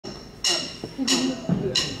Thank you.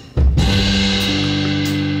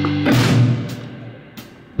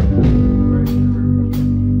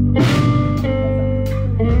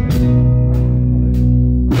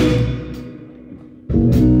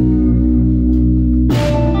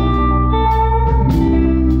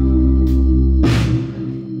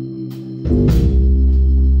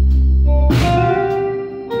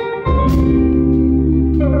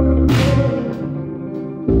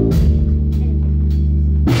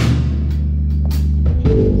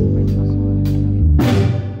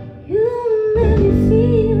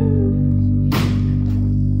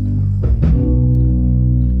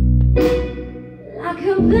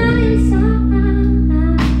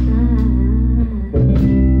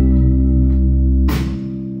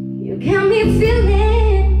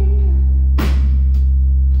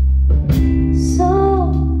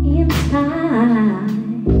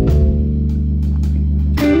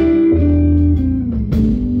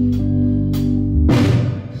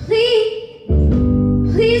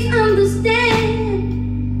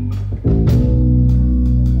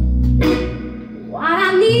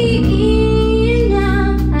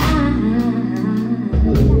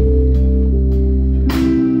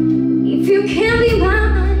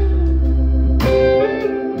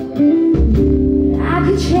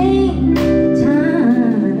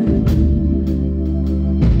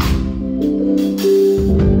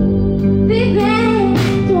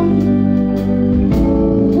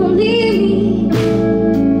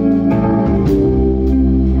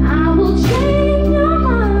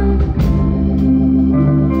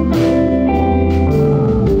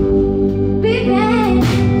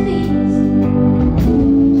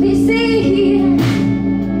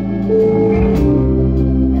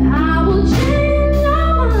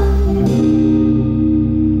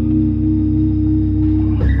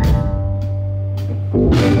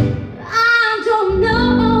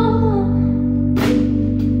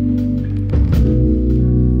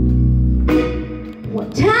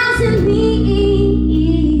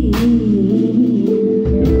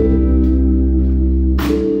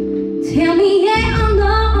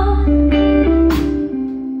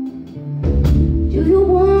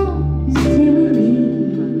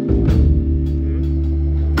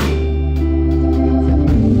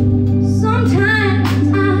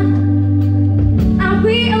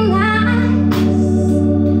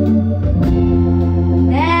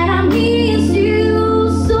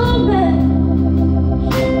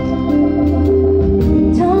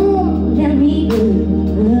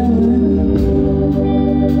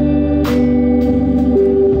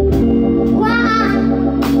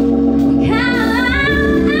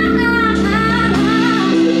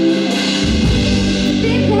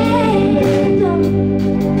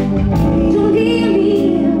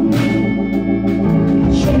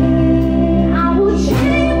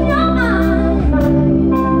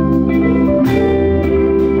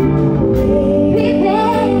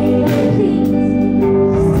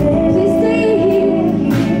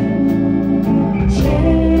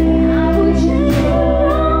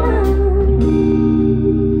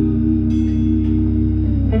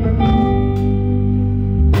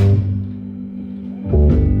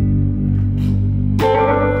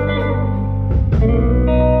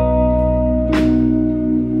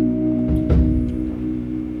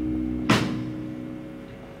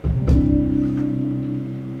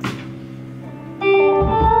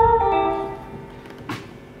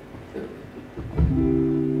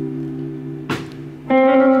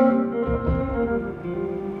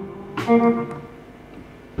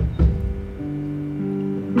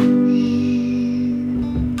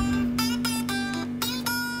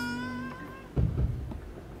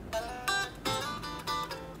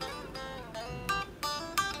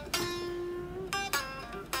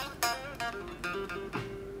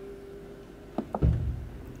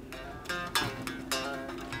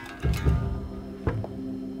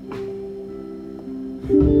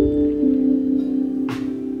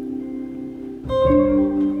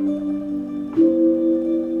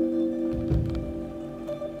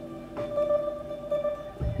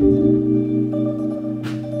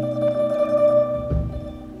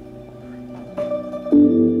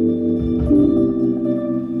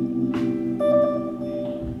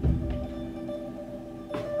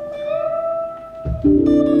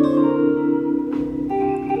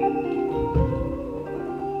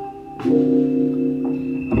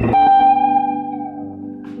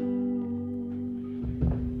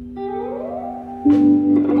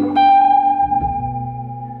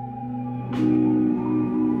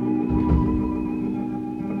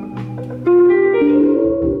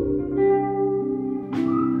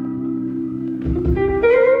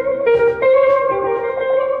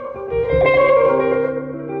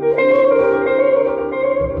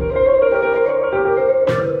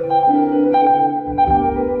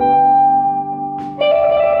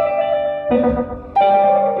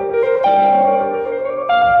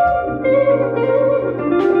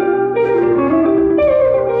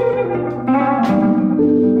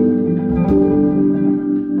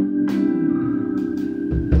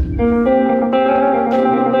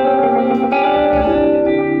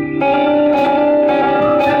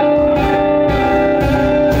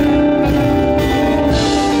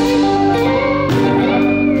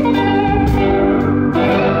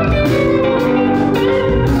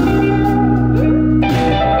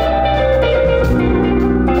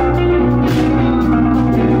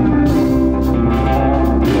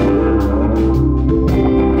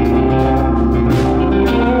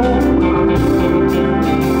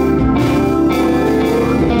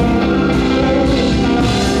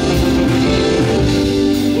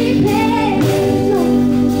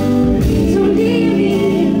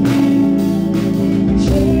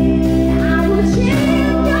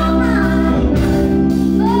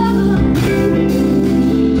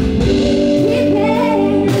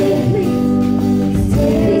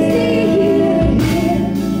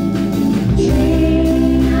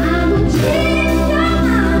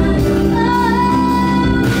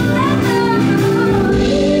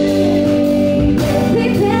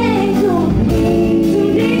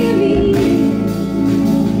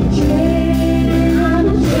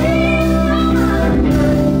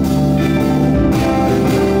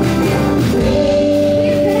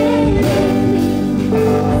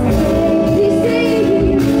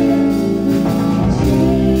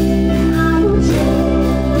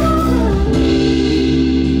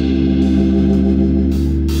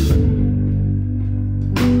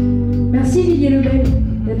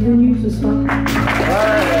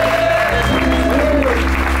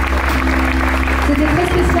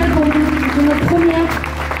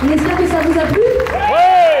 On espère que ça vous a plu. Oui.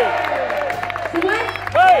 C'est vrai?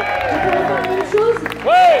 Oui. On peut refaire la même chose?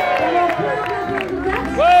 Oui. Pendant plein de dates?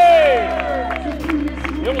 Oui. C'est cool, merci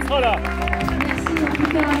beaucoup. Et on sera là. Merci, en tout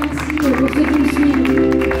cas, merci pour ceux qui me suivent.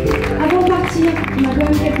 Avant de partir, on a quand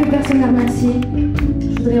même quelques personnes à remercier.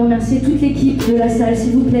 Je voudrais remercier toute l'équipe de la salle,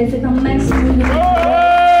 s'il vous plaît, faites un maximum de merci à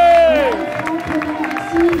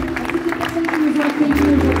toutes les personnes qui nous ont accueillis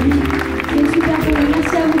aujourd'hui. C'est une super journée.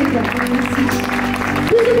 Merci à vous les gars. Merci.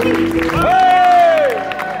 Plus de bruit.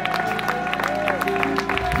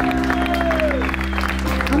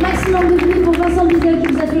 Un maximum de bruit pour Vincent Bidel qui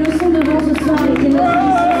nous a fait le son de vent ce soir et qui est notre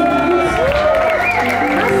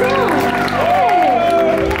Vincent!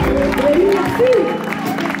 La lumière fut.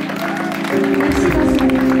 Merci Vincent.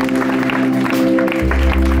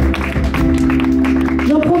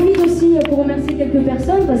 J'en profite aussi pour remercier quelques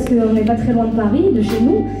personnes parce qu'on n'est pas très loin de Paris, de chez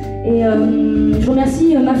nous. Et je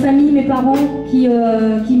remercie ma famille, mes parents qui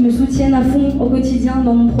me soutiennent à fond au quotidien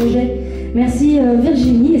dans mon projet. Merci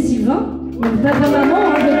Virginie et Sylvain, papa, maman,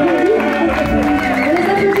 hein, je vous le dis. On les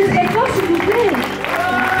applaudit très fort s'il vous plaît.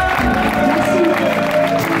 Merci.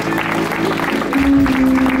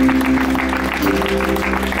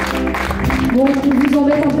 Bon, on vous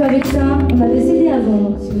embête un peu avec ça. On a des CD à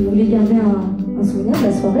vendre. Si vous voulez garder un souvenir de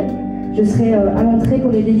la soirée, je serai à l'entrée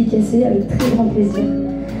pour les dédicacer avec très grand plaisir.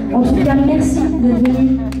 En tout cas, merci d'être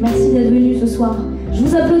venu. Merci d'être venu ce soir. Je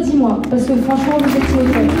vous applaudis moi, parce que franchement, vous étiez au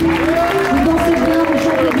top. Vous dansez bien, vous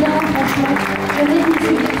chantez bien, franchement. Venez vous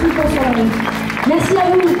suivre tout le temps sur la route. Merci à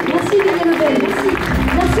vous. Merci Villiers Le Bel. Merci.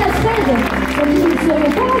 Merci à Fred, pour qui nous ne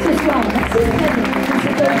serions pas là ce soir. Merci Fred.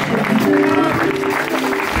 C'est top.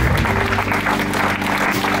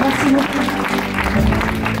 Merci beaucoup.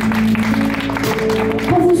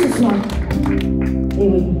 Pour vous ce soir. Eh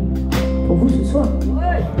oui, pour vous ce soir.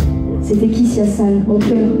 C'était qui Siassan au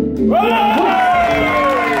cœur? Merci.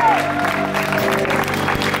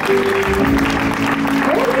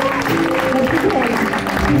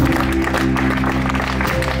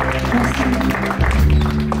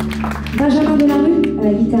 Benjamin de la rue à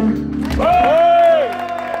la guitare.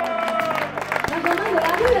 Benjamin de la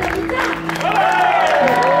rue à la guitare.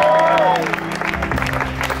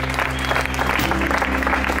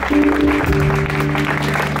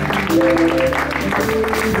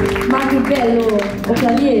 Marco Bello au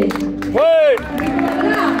clavier. Oui.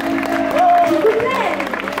 Voilà. S'il vous plaît.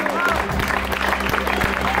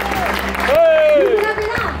 Oui. Vous l'avez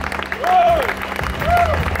là.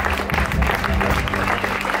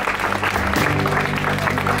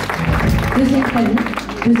 Deuxième clavier,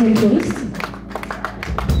 deuxième choriste.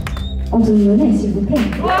 Anthony Honnet, s'il vous plaît.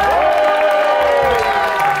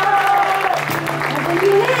 Anthony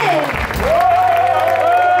Honnet.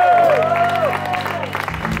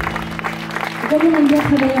 Comme on aime bien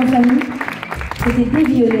travailler en famille, c'était des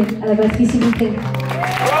violets à la batterie, s'il vous plaît.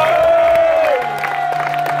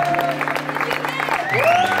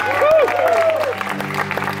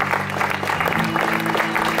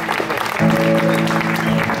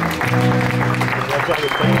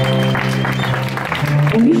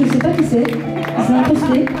 Bon, lui, je sais pas qui c'est. Il s'est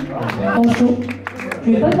imposté en show. Je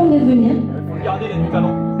lui ai pas demandé de venir.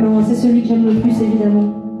 Non, c'est celui que j'aime le plus, évidemment.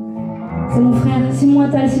 C'est mon frère, Simon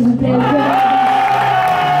ATTAL, s'il vous plaît.